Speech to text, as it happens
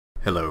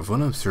Hello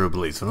everyone, I'm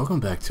SurrealBeliefs and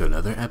welcome back to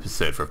another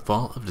episode for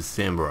Fall of the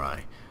Samurai.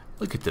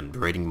 Look at them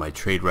raiding my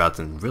trade routes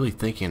and really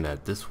thinking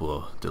that this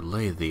will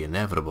delay the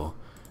inevitable.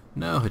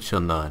 No, it shall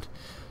not.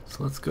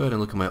 So let's go ahead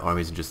and look at my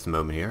armies in just a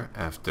moment here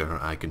after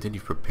I continue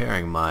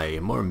preparing my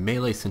more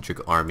melee-centric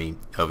army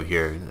over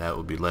here that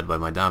will be led by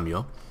my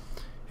daimyo.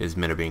 His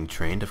men are being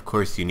trained. Of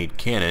course you need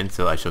cannon,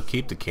 so I shall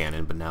keep the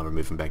cannon, but now we're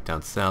moving back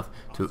down south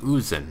to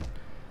Uzen.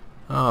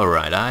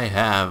 Alright, I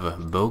have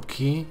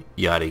Boki,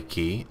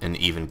 Yariki, and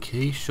even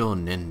Keisho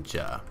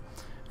Ninja.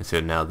 And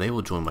so now they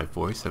will join my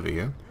force over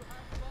here,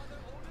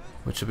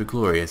 which will be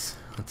glorious.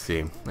 Let's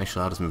see.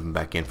 Actually, I'll just move them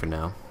back in for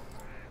now.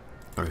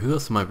 Or who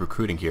else am I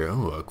recruiting here?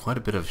 Oh, quite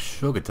a bit of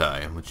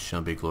Shogatai, which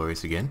shall be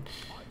glorious again.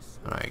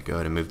 Alright, go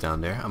ahead and move down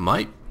there. I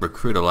might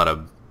recruit a lot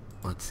of...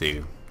 Let's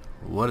see.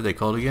 What are they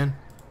called again?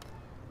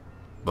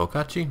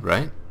 Bokachi,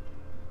 right?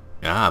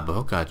 Ah,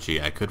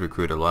 Bokachi. I could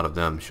recruit a lot of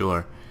them,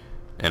 sure.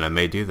 And I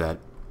may do that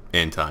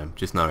in time,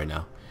 just not right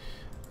now.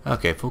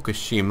 Okay,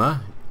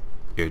 Fukushima,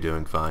 you're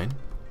doing fine.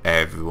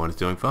 Everyone is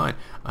doing fine.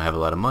 I have a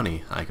lot of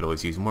money. I could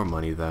always use more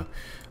money though.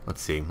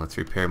 Let's see, let's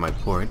repair my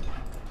port.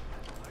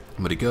 I'm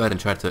going to go ahead and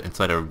try to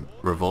incite a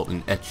revolt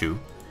in Echu,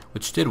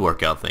 which did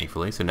work out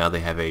thankfully. So now they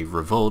have a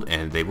revolt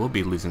and they will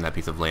be losing that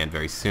piece of land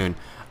very soon.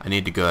 I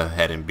need to go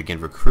ahead and begin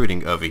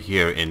recruiting over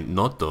here in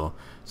Noto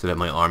so that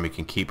my army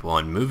can keep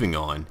on moving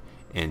on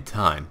in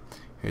time.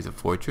 Here's a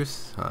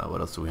fortress. What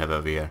else do we have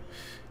over here?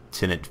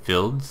 Tenant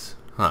fields.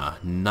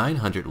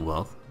 900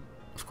 wealth.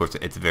 Of course,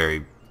 it's a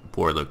very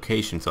poor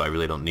location, so I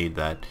really don't need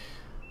that.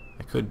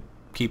 I could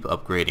keep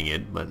upgrading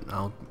it, but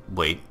I'll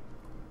wait.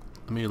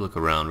 Let me look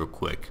around real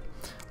quick.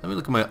 Let me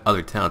look at my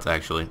other towns,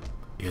 actually.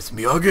 Yes,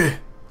 Miyagi!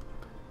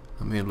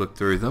 Let me look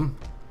through them.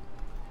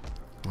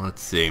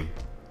 Let's see.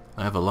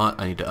 I have a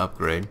lot I need to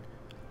upgrade.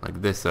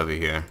 Like this over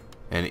here.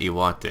 And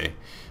Iwate.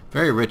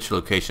 Very rich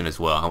location as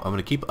well. I'm going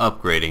to keep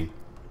upgrading.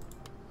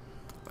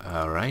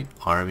 Alright,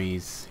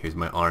 armies. Here's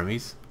my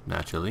armies,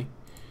 naturally.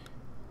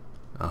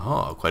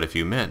 Oh, quite a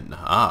few men.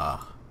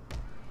 Ah,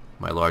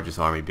 my largest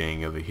army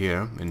being over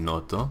here in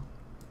Noto.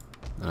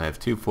 And I have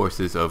two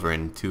forces over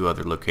in two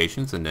other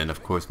locations, and then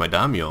of course my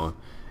daimyo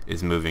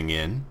is moving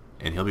in,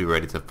 and he'll be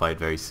ready to fight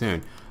very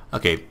soon.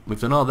 Okay, we've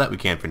done all that we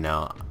can for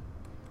now.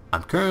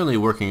 I'm currently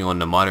working on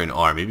the modern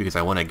army because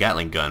I want a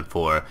Gatling gun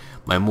for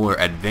my more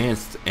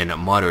advanced and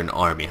modern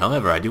army.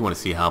 However, I do want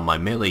to see how my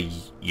melee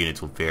units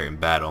will fare in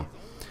battle.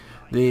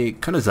 The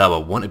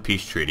Kanazawa won a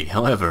peace treaty.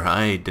 However,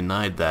 I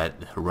denied that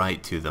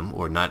right to them,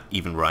 or not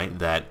even right,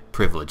 that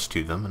privilege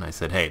to them, and I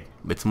said, hey,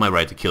 it's my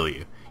right to kill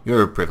you.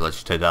 You're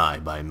privileged to die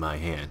by my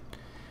hand.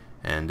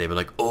 And they were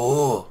like,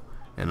 oh!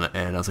 And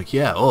I was like,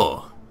 yeah,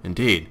 oh,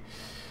 indeed.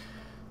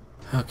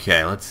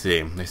 Okay, let's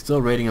see. They're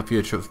still raiding a few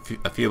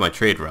of my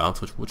trade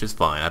routes, which is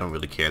fine. I don't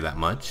really care that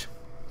much.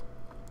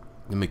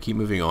 Let me keep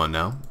moving on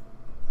now.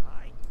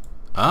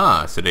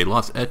 Ah, so they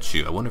lost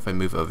Echu. I wonder if I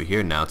move over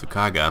here now to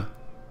Kaga,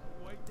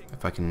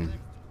 if I can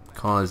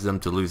cause them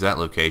to lose that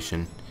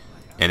location.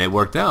 And it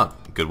worked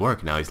out. Good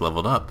work. Now he's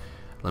leveled up.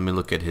 Let me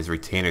look at his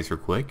retainers real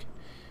quick.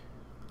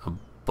 A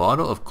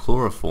bottle of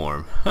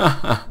chloroform.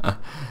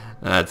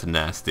 That's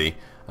nasty.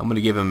 I'm going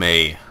to give him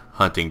a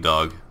hunting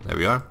dog. There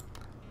we are.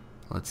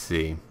 Let's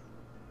see.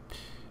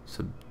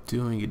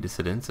 Subduing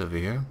dissidents over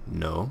here.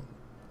 No.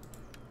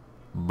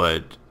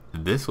 But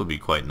this will be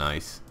quite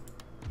nice.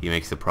 He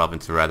makes the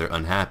province rather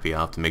unhappy.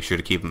 I'll have to make sure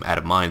to keep him out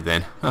of mind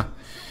then.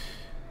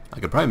 I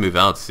could probably move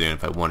out soon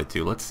if I wanted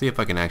to. Let's see if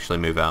I can actually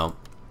move out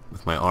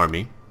with my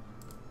army.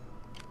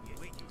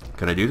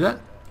 Can I do that?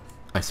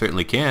 I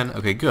certainly can.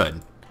 Okay,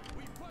 good.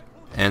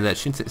 And that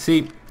Shinsen...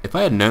 See, if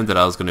I had known that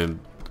I was going to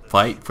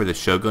fight for the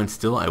Shogun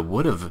still, I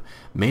would have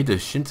made the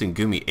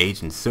Shinsengumi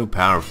agent so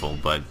powerful,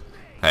 but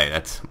hey,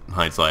 that's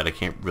hindsight. I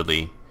can't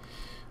really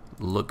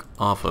look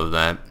off of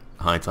that.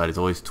 Hindsight is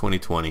always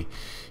 20/20.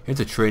 Here's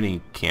a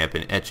training camp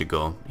in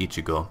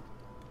Ichigo.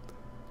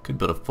 Could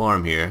build a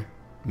farm here.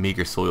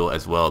 Meager soil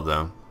as well,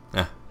 though.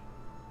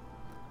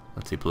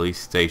 Let's see, police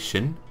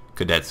station,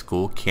 cadet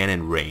school,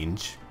 cannon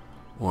range,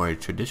 or a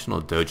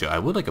traditional dojo. I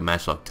would like a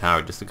matchlock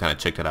tower just to kind of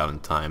check that out in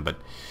time, but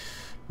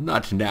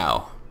not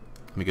now.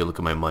 Let me go look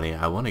at my money.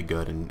 I want to go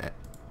ahead and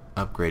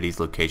upgrade these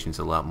locations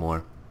a lot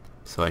more,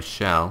 so I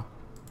shall.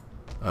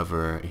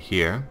 Over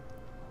here,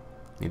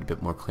 need a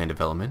bit more clan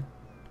development.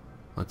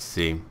 Let's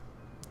see,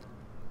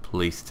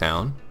 police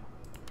town.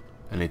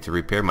 I need to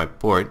repair my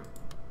port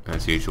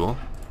as usual.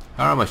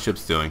 How are my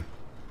ships doing?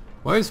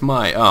 Where's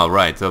my... Oh,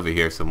 right, it's over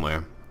here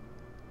somewhere.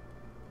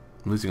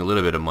 I'm losing a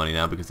little bit of money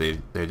now because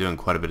they're doing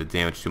quite a bit of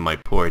damage to my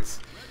ports.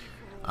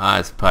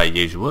 As per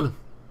usual.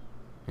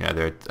 Yeah,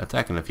 they're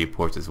attacking a few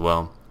ports as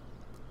well.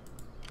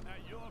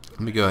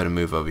 Let me go ahead and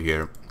move over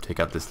here. Take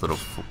out this little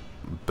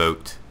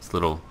boat. This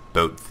little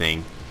boat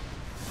thing.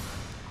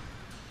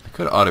 I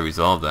could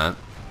auto-resolve that.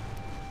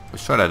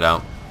 Let's try that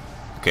out.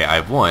 Okay, I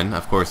have one.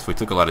 Of course, we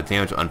took a lot of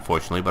damage,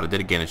 unfortunately, but I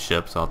did gain a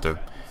ship, so I'll have to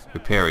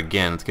repair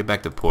again. Let's get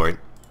back to port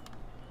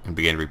and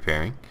begin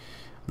repairing.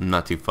 I'm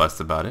not too fussed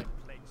about it.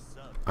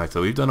 Alright,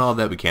 so we've done all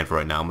that we can for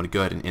right now. I'm going to go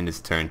ahead and end this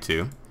turn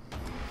too.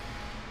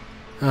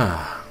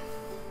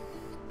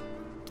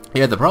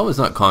 Yeah, the problem is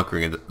not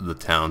conquering the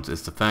towns.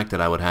 It's the fact that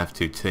I would have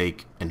to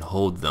take and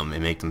hold them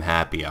and make them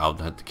happy. I'll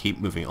have to keep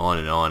moving on,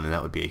 and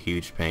that would be a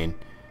huge pain.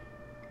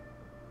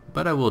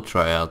 But I will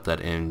try out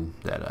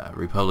that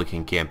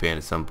Republican campaign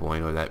at some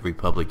point, or that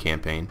Republic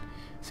campaign.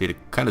 See, to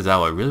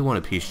Kanazawa, I really want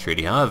a peace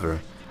treaty.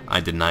 However, I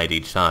denied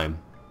each time.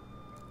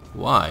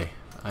 Why?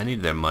 I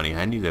need their money.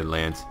 I need their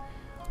lands.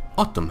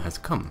 Autumn has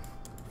come.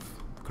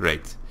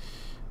 Great.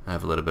 I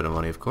have a little bit of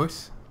money, of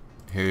course.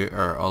 Here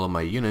are all of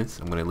my units.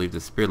 I'm going to leave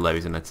the spirit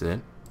levies, and that's it.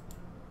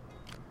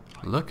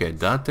 Look at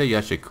Dante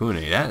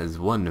Yashikune. That is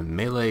one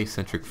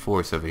melee-centric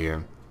force over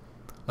here.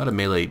 A lot of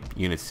melee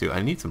units too.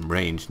 I need some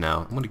range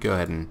now. I'm going to go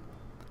ahead and,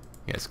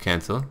 yes,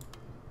 cancel.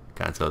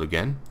 Cancel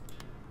again.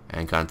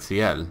 And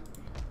cancel.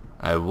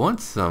 I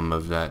want some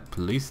of that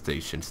police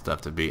station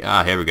stuff to be...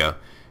 Ah, here we go.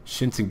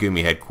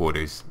 Shinsengumi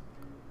headquarters.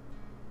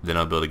 Then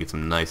I'll be able to get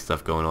some nice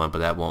stuff going on, but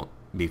that won't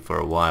be for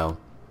a while.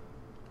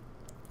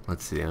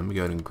 Let's see. Let me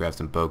go ahead and grab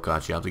some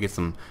bokashi. I'll have to get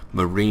some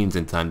marines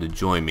in time to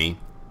join me.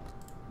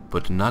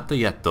 But not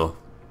yet, though.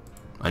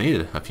 I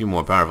need a few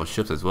more powerful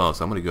ships as well,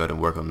 so I'm going to go ahead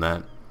and work on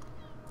that.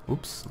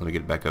 Oops, let me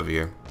get it back over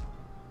here.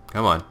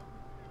 Come on.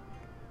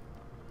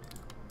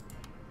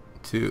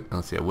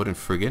 Let's see, a wooden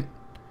frigate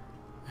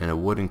and a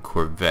wooden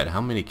corvette.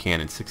 How many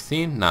cannons?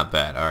 16? Not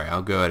bad. Alright,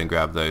 I'll go ahead and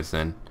grab those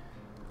then.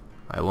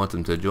 I want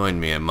them to join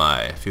me in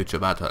my future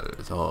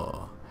battles.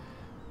 Oh.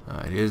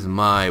 Here's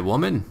my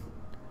woman.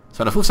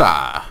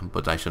 Sarafusa!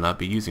 But I shall not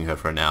be using her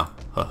for now.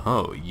 Ho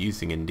ho,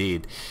 using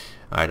indeed.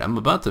 Alright, I'm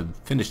about to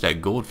finish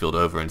that gold field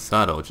over in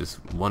Sado, which is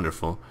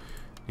wonderful.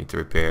 Need to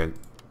repair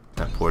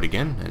that port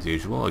again, as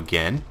usual,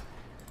 again.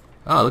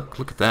 Oh,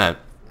 look at that.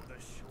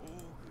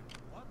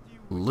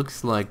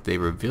 Looks like they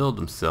revealed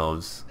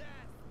themselves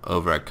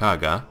over at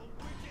Kaga.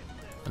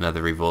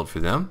 Another revolt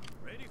for them.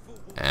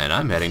 And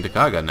I'm heading to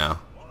Kaga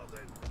now.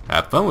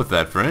 Have fun with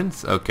that,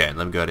 friends. Okay,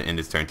 let me go ahead and end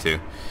this turn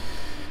too.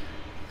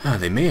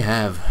 They may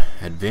have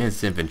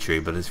advanced infantry,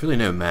 but it's really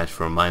no match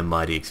for my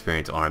mighty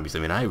experienced armies. I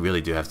mean, I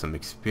really do have some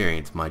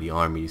experienced mighty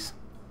armies.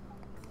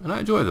 And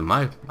I enjoy them.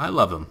 I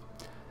love them.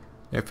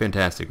 They're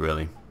fantastic,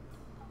 really.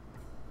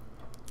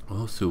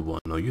 Oh,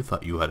 Suwano, you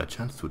thought you had a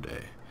chance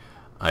today.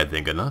 I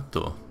think a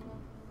Nato.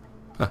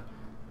 Huh.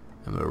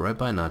 And we're right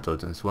by Nato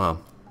as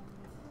well.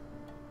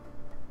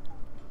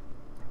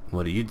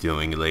 What are you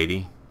doing,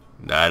 lady?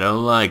 I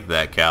don't like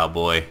that,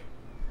 cowboy.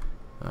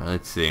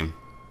 Let's see.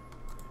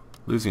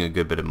 Losing a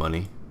good bit of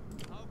money.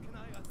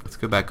 Let's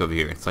go back over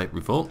here. Incite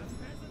revolt.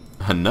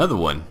 Another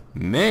one.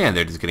 Man,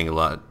 they're just getting a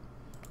lot.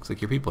 Looks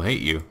like your people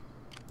hate you.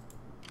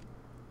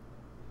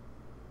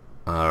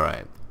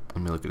 Alright.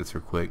 Let me look at this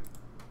real quick.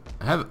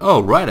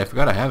 Oh, right. I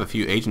forgot I have a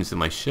few agents in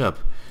my ship.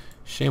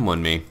 Shame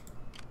on me.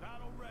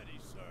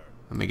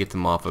 Let me get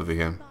them off over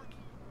here.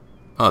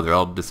 Oh, they're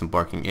all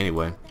disembarking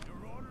anyway.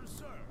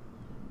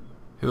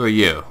 Who are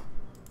you?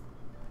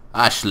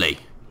 Ashley.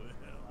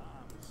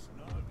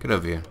 Get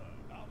over here.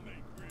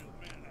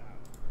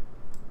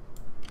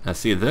 Now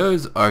see,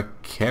 those are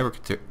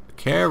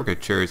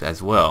caricatures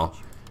as well.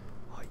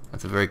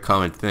 That's a very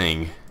common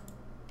thing.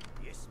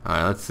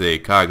 Alright, let's see.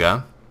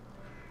 Kaga.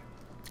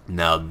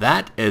 Now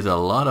that is a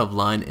lot of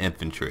line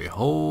infantry.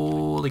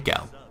 Holy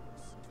cow.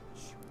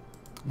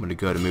 I'm going to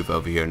go ahead and move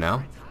over here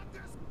now.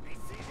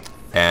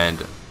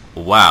 And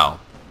wow.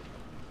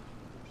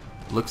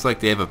 Looks like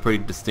they have a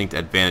pretty distinct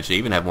advantage. They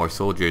even have more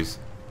soldiers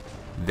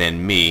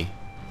than me.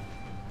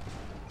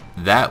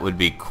 That would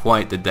be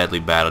quite the deadly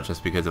battle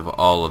just because of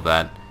all of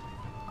that.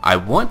 I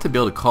want to be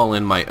able to call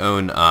in my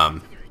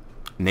own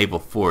naval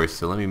force,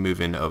 so let me move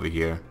in over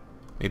here.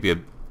 Maybe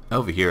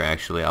over here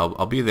actually.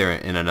 I'll be there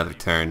in another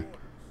turn.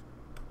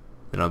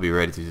 Then I'll be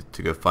ready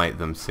to go fight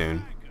them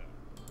soon.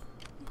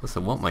 Plus I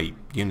want my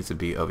units to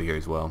be over here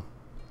as well.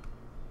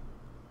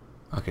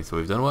 Okay, so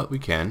we've done what we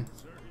can.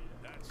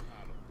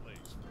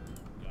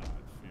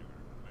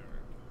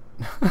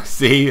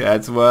 See,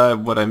 that's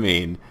what I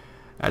mean.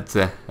 That's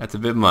a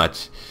bit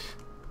much.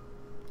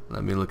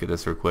 Let me look at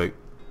this real quick.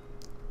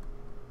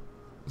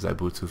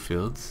 Zaibutsu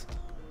fields.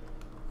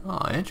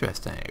 Oh,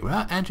 interesting.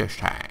 Well,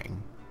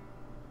 interesting.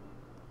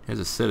 Here's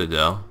a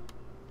citadel.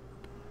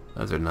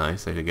 Those are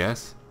nice, I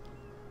guess.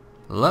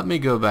 Let me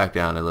go back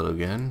down a little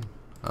again.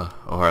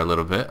 Or a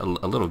little bit. A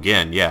little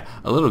again, yeah.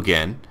 A little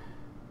again.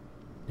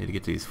 Need to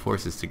get these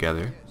forces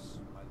together.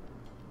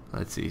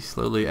 Let's see.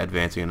 Slowly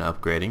advancing and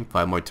upgrading.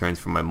 5 more turns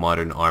for my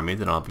modern army.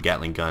 Then I'll have a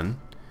Gatling gun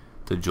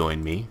to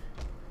join me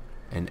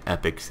in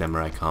epic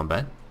samurai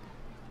combat.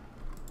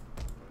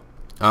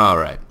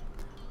 Alright.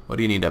 What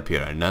do you need up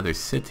here? Another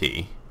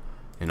city.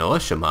 In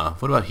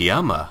Oshima. What about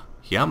Hiyama?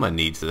 Hiyama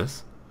needs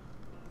this.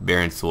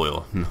 Barren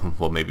soil.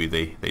 Well, maybe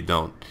they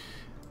don't.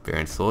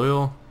 Barren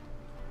soil.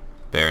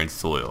 Barren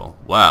soil.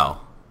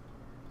 Wow.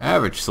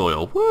 Average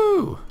soil.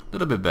 Woo! A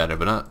little bit better,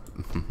 but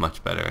not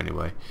much better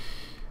anyway.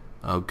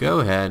 I'll go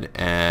ahead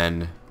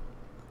and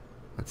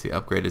let's see,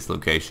 upgrade this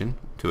location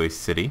to a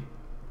city.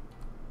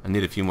 I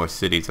need a few more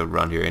cities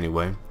around here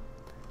anyway.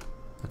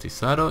 Let's see,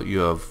 Sato, you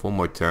have 1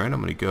 more turn.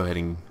 I'm going to go ahead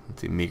and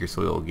let's see, meager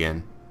soil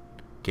again.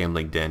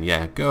 Gambling den.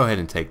 Yeah, go ahead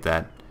and take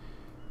that.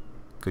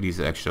 Could use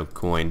an extra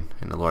coin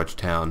in a large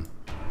town.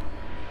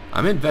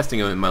 I'm investing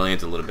in my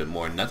lands a little bit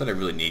more. Not that I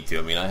really need to.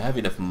 I mean, I have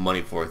enough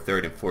money for a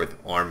third and fourth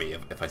army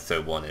if I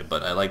so wanted.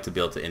 But I like to be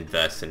able to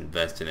invest and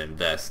invest and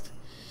invest.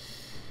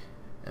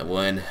 And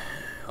when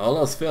all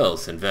else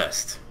fails,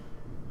 invest.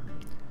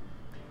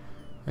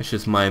 That's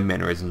just my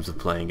mannerisms of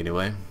playing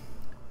anyway.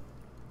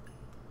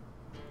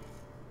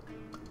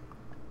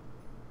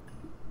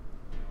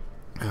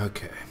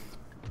 Okay.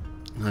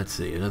 Let's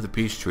see. Another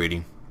peace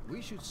treaty.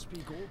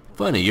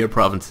 Funny, your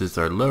provinces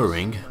are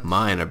lowering.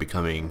 Mine are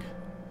becoming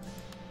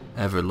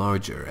ever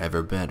larger,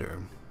 ever better,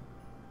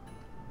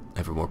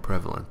 ever more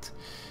prevalent.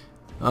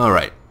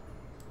 Alright.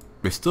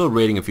 We're still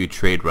raiding a few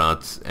trade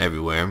routes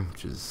everywhere,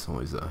 which is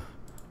always a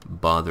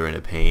bother and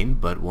a pain,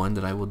 but one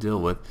that I will deal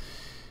with.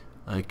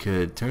 I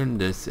could turn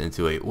this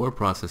into a ore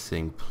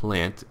processing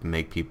plant and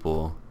make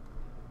people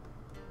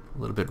a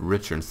little bit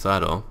richer and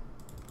subtle.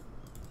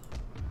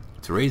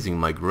 It's raising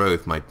my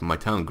growth, my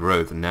town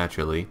growth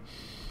naturally.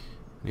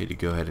 I need to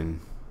go ahead and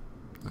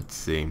let's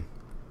see.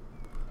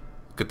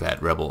 Look at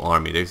that rebel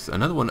army. There's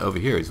another one over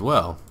here as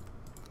well.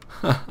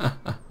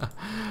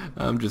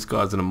 I'm just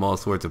causing them all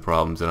sorts of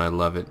problems and I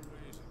love it.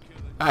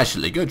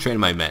 Ashley, go train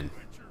my men.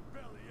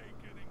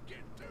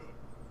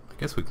 I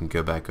guess we can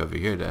go back over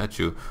here to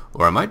Achu.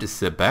 Or I might just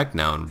sit back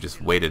now and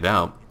just wait it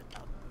out.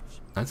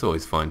 That's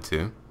always fun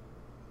too.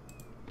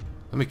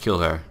 Let me kill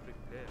her.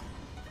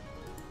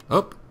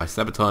 Oh, I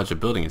sabotaged a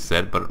building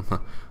instead, but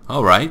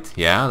alright,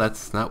 yeah,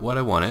 that's not what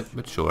I wanted,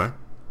 but sure.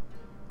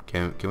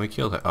 Can we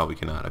kill her? Oh, we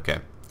cannot, okay.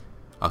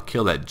 I'll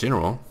kill that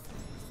general.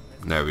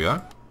 There we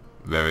are.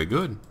 Very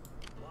good.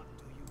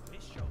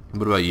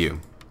 What about you?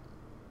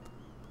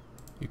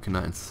 You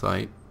cannot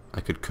incite.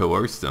 I could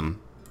coerce them.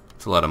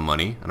 It's a lot of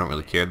money. I don't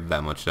really care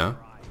that much though.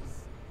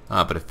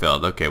 Ah, but it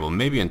failed. Okay, well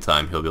maybe in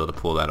time he'll be able to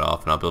pull that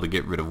off and I'll be able to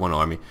get rid of one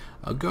army.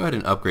 I'll go ahead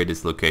and upgrade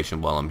this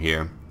location while I'm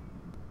here.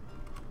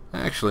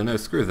 Actually, no,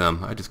 screw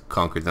them. I just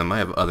conquered them. I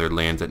have other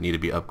lands that need to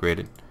be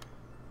upgraded.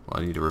 Well,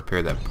 I need to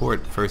repair that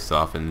port first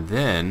off and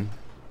then...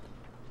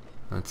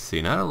 Let's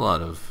see, not a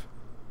lot of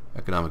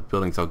economic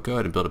buildings. I'll go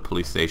ahead and build a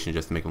police station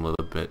just to make them a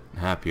little bit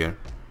happier.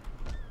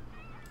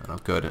 And I'll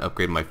go ahead and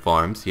upgrade my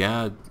farms.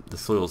 Yeah, the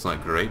soil's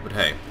not great, but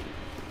hey,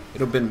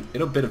 it'll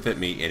benefit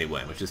me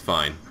anyway, which is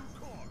fine.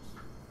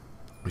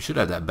 We should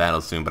have that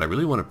battle soon, but I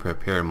really want to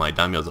prepare my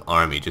daimyo's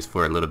army just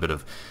for a little bit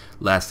of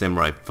Last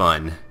Samurai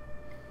fun.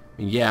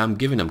 Yeah, I'm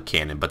giving them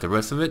cannon, but the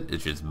rest of it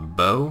is just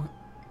bow,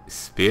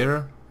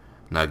 spear,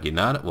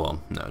 naginata.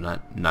 Well, no,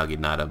 not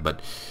naginata,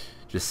 but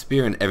just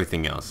spear and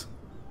everything else.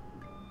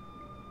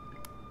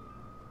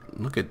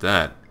 Look at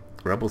that.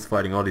 Rebels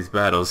fighting all these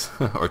battles,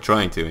 or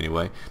trying to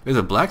anyway. There's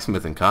a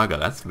blacksmith in Kaga.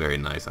 That's very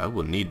nice. I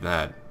will need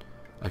that.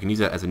 I can use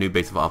that as a new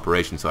base of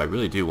operations, so I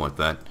really do want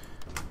that.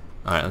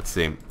 Alright, let's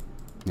see. Need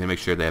to make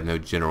sure they have no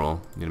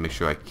general. Need to make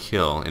sure I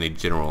kill any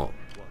general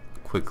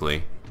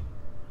quickly.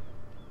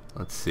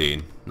 Let's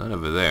see. None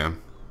over there.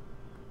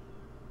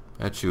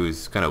 Achu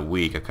is kind of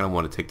weak. I kind of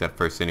want to take that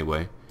first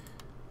anyway.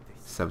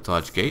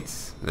 Sabotage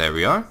gates. There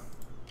we are.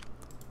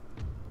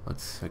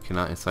 I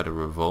cannot incite a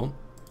revolt.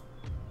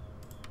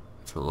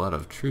 It's a lot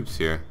of troops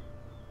here.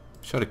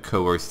 Try to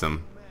coerce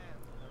them.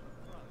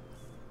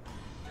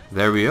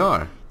 There we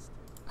are.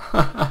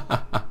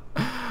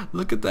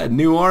 Look at that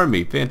new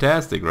army.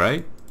 Fantastic,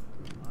 right?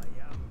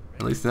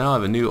 At least now I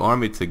have a new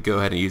army to go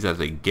ahead and use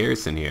as a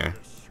garrison here.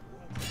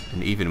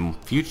 And even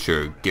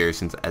future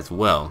garrisons as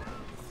well.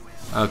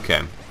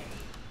 Okay.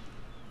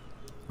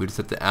 We just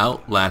have to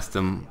outlast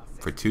them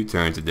for 2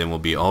 turns and then we'll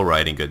be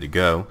alright and good to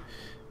go.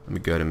 Let me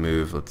go ahead and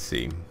move, let's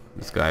see,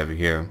 this guy over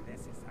here.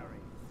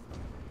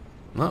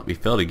 Well, we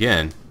failed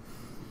again.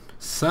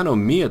 Sano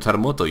mio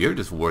Taramoto, you're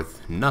just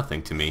worth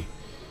nothing to me.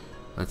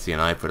 Let's see, an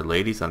eye for the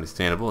ladies,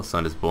 understandable. A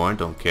son is born,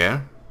 don't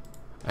care.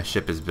 A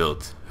ship is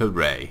built,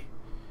 hooray.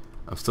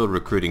 I'm still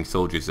recruiting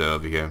soldiers though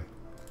over here.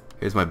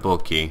 Here's my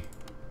bulk key.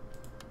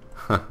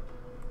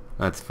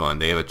 That's fun,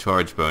 they have a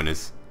charge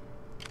bonus.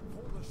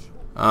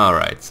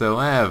 Alright, so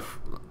I have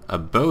a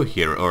bow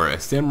hero, or a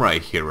samurai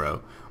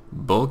hero.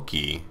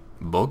 Bulky,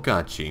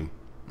 Bokachi.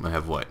 I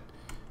have what?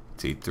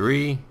 Let's see,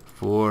 3,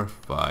 4,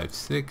 5,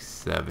 6,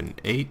 7,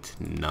 8,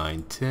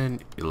 9, 10,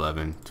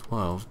 11,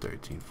 12,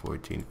 13,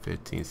 14,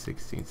 15,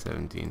 16,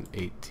 17,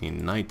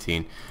 18,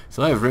 19.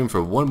 So I have room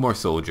for one more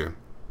soldier.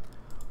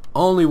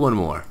 Only one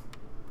more.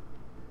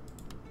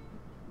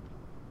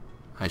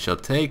 I shall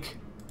take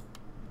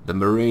the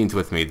Marines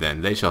with me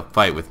then. They shall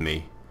fight with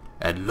me.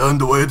 And learn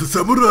the way of the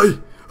samurai!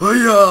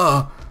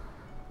 Hiya!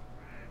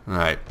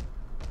 Alright.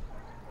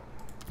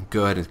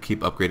 Go ahead and keep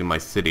upgrading my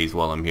cities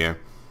while I'm here.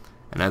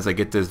 And as I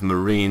get those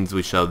Marines,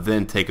 we shall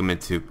then take them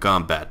into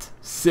combat.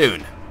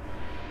 Soon!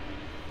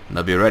 And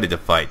they'll be ready to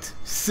fight.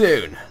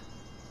 Soon!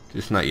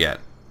 Just not yet.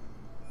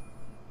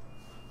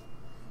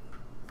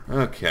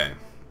 Okay.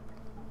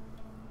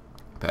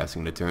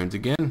 Passing the turns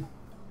again.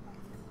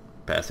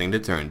 Passing the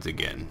turns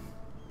again.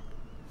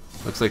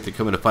 Looks like they're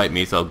coming to fight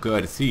me, so I'll go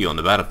ahead and see you on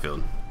the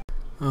battlefield.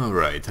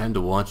 Alright, time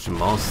to watch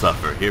them all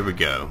suffer. Here we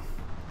go.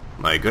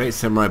 My great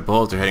samurai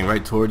balls are heading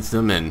right towards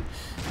them, and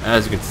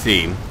as you can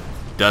see,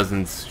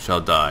 dozens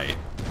shall die.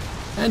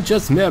 And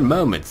just mere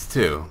moments,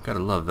 too. Gotta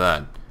love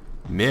that.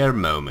 Mere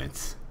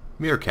moments.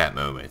 Meerkat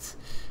moments.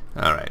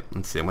 Alright,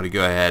 let's see. I'm gonna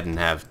go ahead and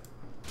have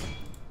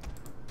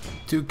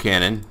 2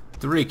 cannon,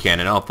 3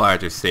 cannon, all fire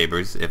their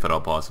sabers, if at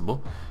all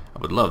possible. I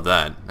would love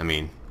that. I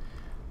mean,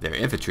 their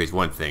infantry is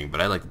one thing,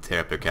 but I like to tear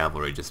up their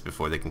cavalry just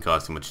before they can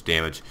cause too much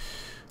damage.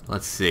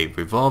 Let's see.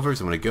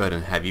 Revolvers, I'm gonna go ahead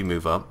and have you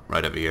move up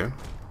right over here.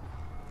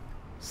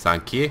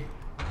 Sanki.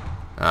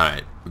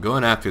 Alright, we're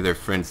going after their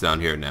friends down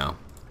here now.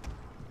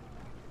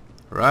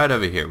 Right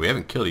over here. We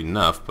haven't killed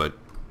enough, but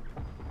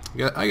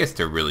I guess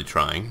they're really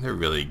trying. They're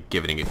really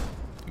giving it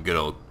a good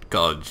old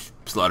college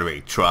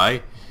slaughtering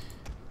try.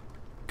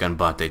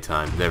 Gunbate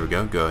time. There we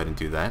go. Go ahead and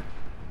do that.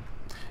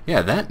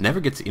 Yeah, that never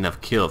gets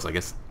enough kills. I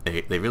guess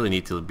they really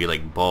need to be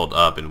like balled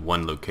up in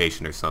one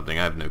location or something.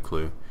 I have no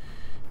clue.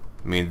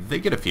 I mean, they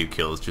get a few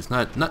kills, just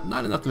not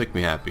enough to make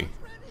me happy.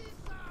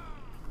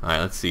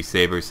 Alright, let's see,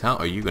 sabers. How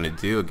are you going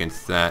to do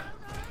against that?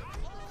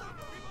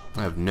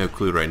 I have no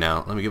clue right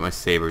now. Let me get my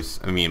sabers.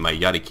 I mean, my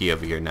Yariki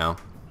over here now.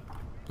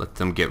 Let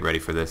them get ready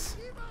for this.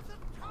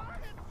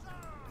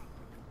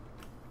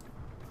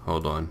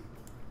 Hold on.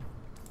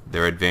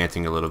 They're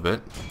advancing a little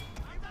bit.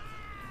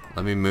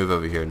 Let me move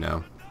over here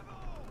now.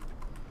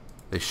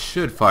 They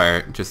should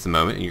fire in just a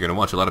moment, and you're going to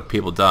watch a lot of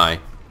people die.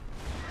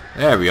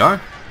 There we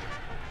are.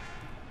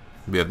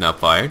 We have now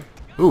fired.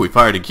 Ooh, we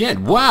fired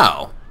again.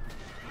 Wow!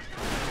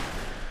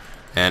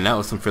 And that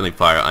was some friendly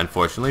fire,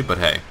 unfortunately, but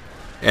hey,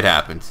 it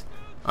happens.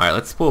 Alright,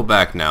 let's pull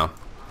back now.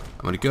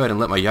 I'm going to go ahead and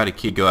let my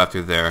Yariki go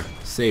after their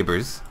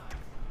sabers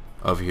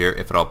over here,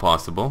 if at all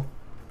possible.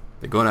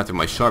 They're going after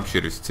my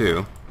sharpshooters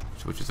too,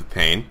 which is a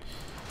pain.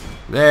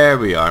 There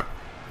we are.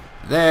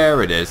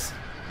 There it is.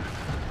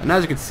 And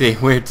as you can see,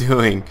 we're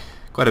doing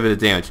quite a bit of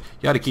damage.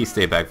 Yariki,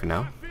 stay back for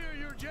now.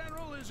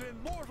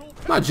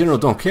 My general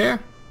don't care.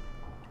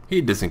 He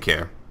doesn't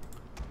care.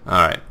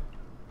 Alright.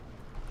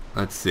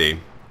 Let's see.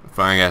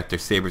 Firing at their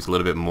sabers a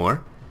little bit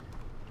more.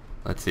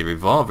 Let's see,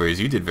 revolvers,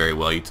 you did very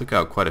well. You took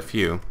out quite a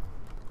few.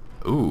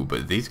 Ooh,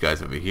 but these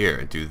guys over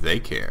here, do they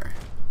care?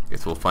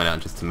 Guess we'll find out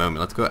in just a moment.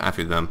 Let's go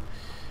after them.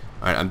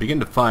 Alright, I'm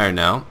beginning to fire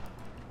now.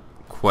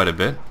 Quite a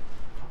bit.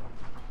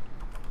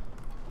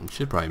 I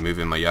should probably move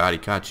in my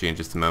Yarikachi in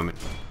just a moment.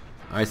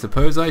 I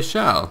suppose I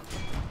shall.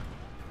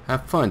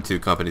 Have fun, 2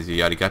 companies of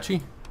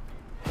Yarikachi.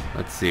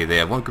 Let's see, they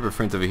have one group of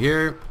friends over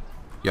here.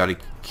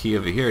 Yariki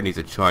over here needs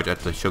a charge at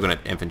the Shogunate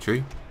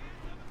infantry.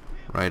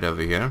 Right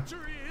over here.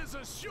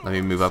 Let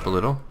me move up a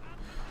little.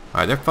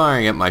 Alright, they're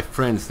firing at my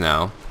friends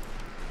now.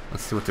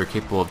 Let's see what they're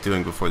capable of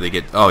doing before they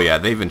get... Oh yeah,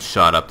 they've been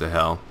shot up to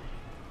hell.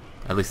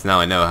 At least now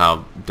I know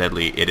how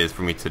deadly it is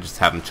for me to just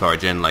have them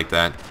charge in like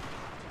that.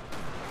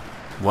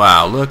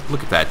 Wow, look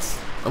at that.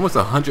 Almost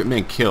 100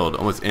 men killed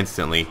almost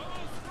instantly.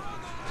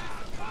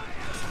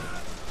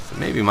 So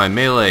maybe my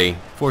melee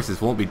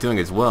forces won't be doing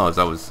as well as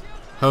I was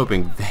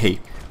hoping they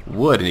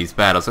would in these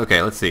battles.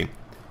 Okay, let's see.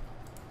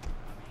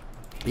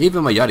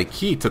 Even my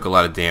Yariki took a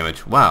lot of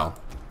damage. Wow.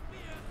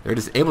 They're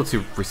just able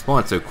to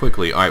respond so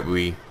quickly. Alright,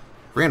 we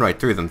ran right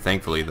through them,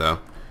 thankfully, though.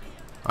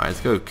 Alright, let's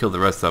go kill the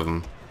rest of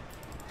them.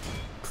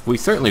 We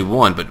certainly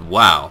won, but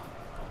wow.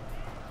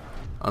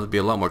 I'll have to be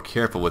a lot more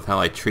careful with how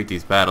I treat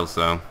these battles,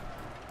 though.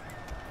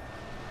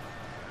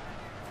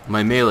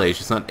 My melee is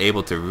just not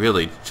able to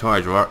really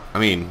charge... I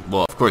mean,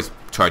 well, of course,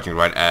 charging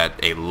right at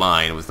a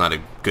line was not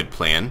a good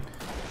plan.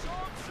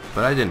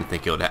 But I didn't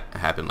think it would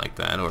happen like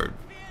that, or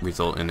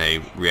result in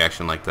a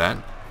reaction like that.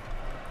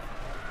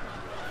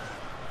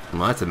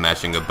 Well, that's a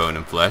matching of bone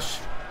and flesh.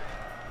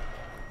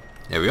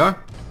 There we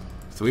are.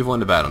 So we've won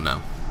the battle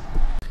now.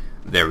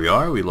 There we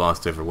are. We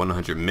lost over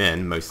 100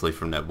 men, mostly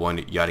from that one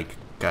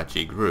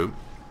Yarikachi group.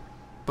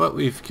 But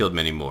we've killed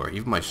many more.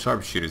 Even my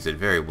sharpshooters did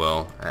very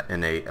well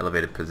in a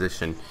elevated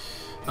position.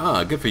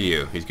 Ah, good for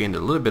you. He's gained a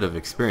little bit of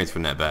experience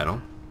from that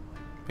battle.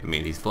 I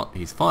mean, he's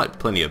fought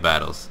plenty of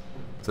battles,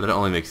 so that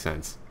only makes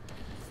sense.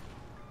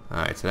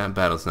 Alright, so that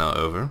battle's now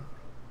over.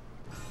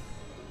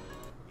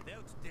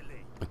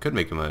 I could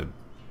make him a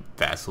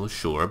vassal,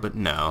 sure, but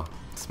no.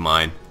 It's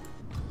mine.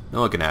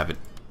 No one can have it.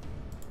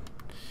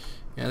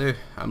 Yeah,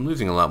 I'm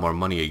losing a lot more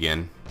money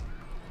again.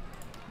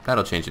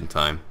 That'll change in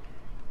time.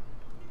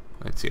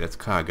 Let's see, that's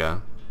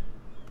Kaga.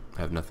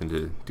 I have nothing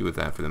to do with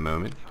that for the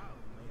moment.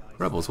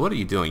 Rebels, what are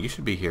you doing? You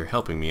should be here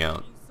helping me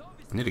out.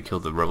 I need to kill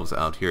the rebels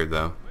out here,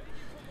 though.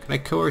 Can I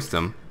coerce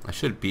them? I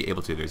should be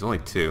able to. There's only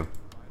 2.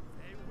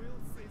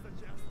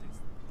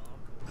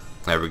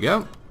 There we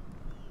go.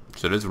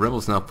 So those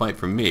rebels now fight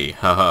for me.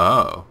 Ha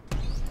ha ha.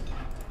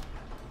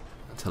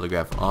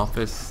 Telegraph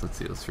office. Let's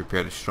see, let's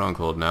repair the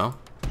stronghold now.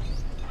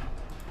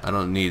 I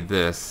don't need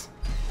this.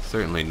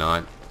 Certainly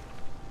not.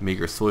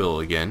 Meager soil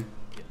again.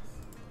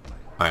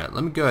 Alright,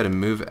 let me go ahead and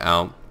move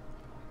out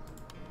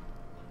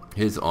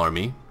his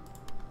army.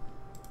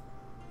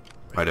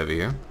 Right over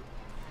here.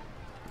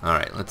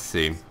 Alright, let's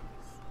see.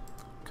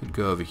 Could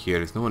go over here.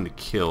 There's no one to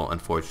kill,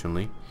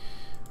 unfortunately.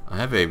 I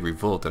have a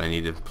revolt that I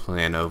need to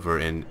plan over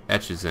in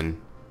Echizen.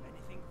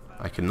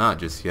 I cannot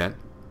just yet.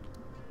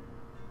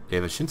 They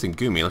have a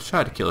Shinsengumi. Let's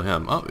try to kill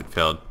him. Oh, it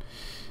failed.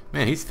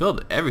 Man, he's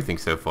filled everything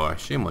so far.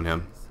 Shame on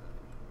him.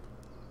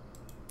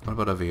 What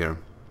about over here?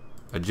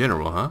 A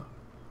general, huh?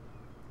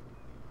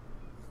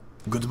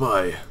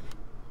 Goodbye.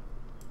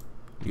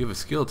 You have a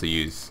skill to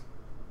use.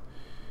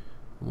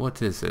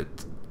 What is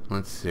it?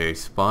 Let's see.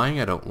 Spying,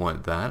 I don't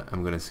want that.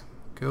 I'm going to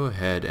go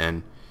ahead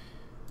and...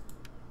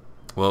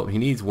 Well, he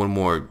needs one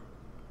more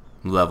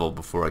level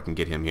before I can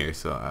get him here,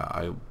 so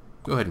I'll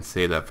go ahead and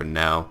save that for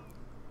now.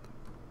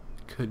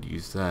 Could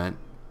use that.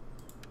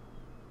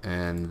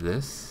 And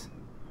this.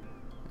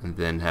 And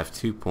then have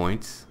 2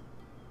 points.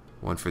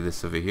 One for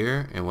this over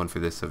here, and one for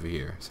this over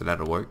here. So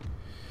that'll work.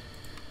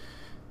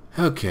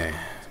 Okay.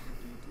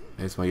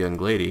 There's my young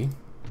lady.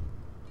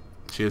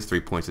 She has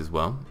 3 points as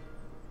well.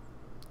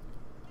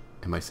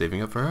 Am I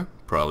saving up for her?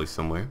 Probably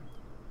somewhere.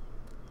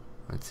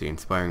 Let's see,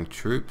 inspiring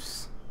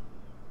troops.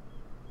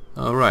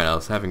 Alright, I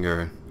was having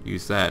her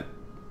use that.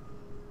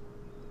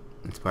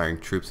 Inspiring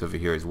troops over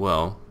here as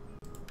well.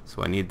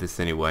 So I need this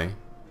anyway.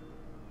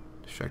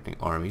 Distracting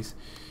armies.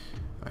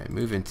 Alright,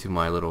 move into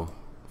my little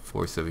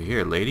force over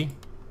here, lady.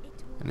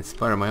 And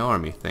inspire my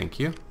army, thank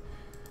you.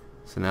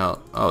 So now,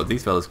 oh,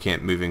 these fellows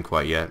can't move in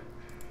quite yet.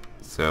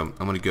 So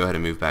I'm going to go ahead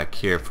and move back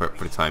here for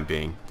the time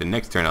being. The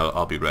next turn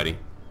I'll be ready.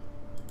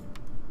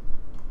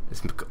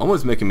 It's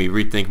almost making me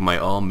rethink my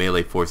all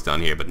melee force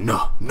down here, but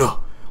no,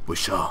 we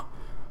shall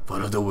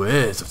follow the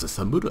ways of the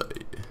samurai.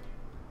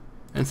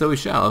 And so we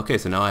shall. Okay,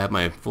 so now I have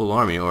my full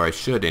army, or I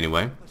should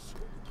anyway.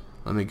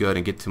 Let me go ahead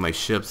and get to my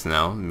ships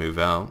now and move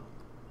out.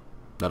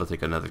 That'll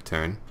take another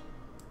turn.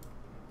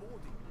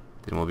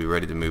 Then we'll be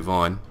ready to move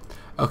on.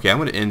 Okay, I'm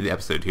going to end the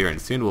episode here, and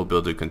soon we'll be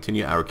able to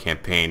continue our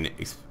campaign,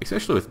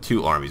 especially with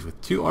 2 armies.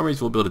 With 2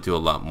 armies, we'll be able to do a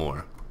lot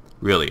more.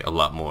 Really, a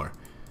lot more.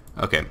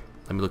 Okay,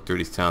 let me look through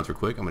these towns real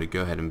quick. I'm going to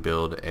go ahead and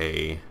build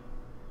a...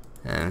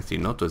 let's see,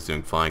 Noto's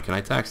doing fine. Can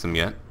I tax them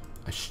yet?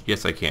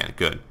 Yes, I can.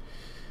 Good.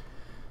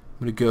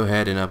 I'm going to go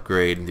ahead and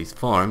upgrade these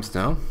farms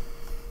now.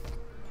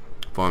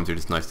 Farms are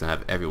just nice to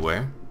have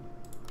everywhere.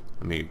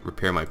 Let me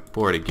repair my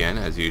port again,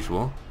 as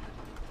usual.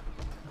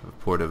 A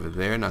port over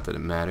there, not that it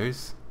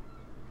matters.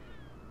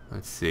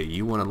 Let's see,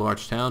 you want a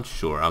large town?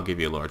 Sure, I'll give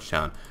you a large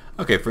town.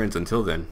 Okay, friends, until then.